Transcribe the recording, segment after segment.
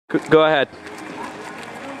Go ahead.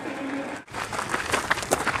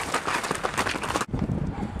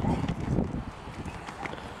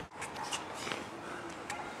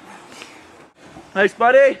 Nice,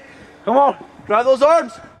 buddy. Come on. Drive those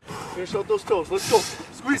arms. Finish out those toes. Let's go.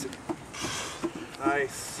 Squeeze it.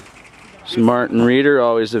 Nice. Martin Reeder,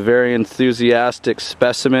 always a very enthusiastic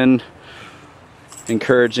specimen,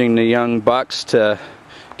 encouraging the young bucks to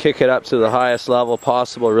kick it up to the highest level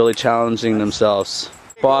possible, really challenging themselves.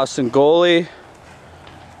 Boston goalie,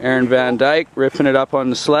 Aaron Van Dyke, ripping it up on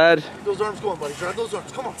the sled. Keep those arms going, buddy. Drive those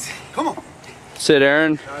arms. Come on. Come on. Sit,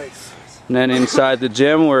 Aaron. Nice. And then inside the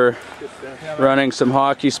gym, we're running some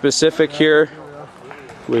hockey specific here.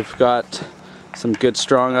 We've got some good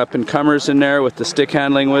strong up and comers in there with the stick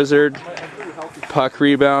handling wizard, puck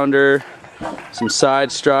rebounder, some side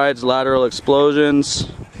strides, lateral explosions,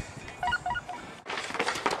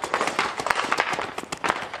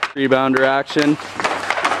 rebounder action.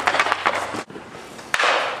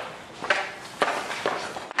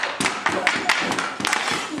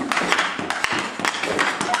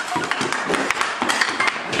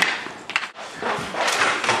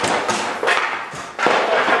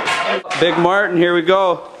 Big Martin, here we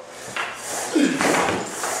go. You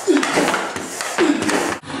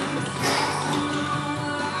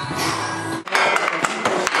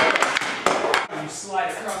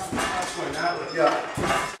slide across the crossway that way.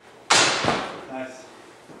 Yeah.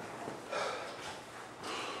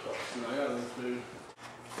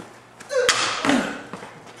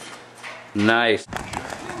 Nice. Nice.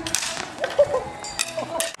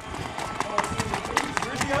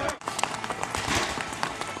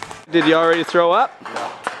 Did you already throw up? Yeah.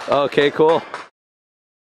 Okay, cool.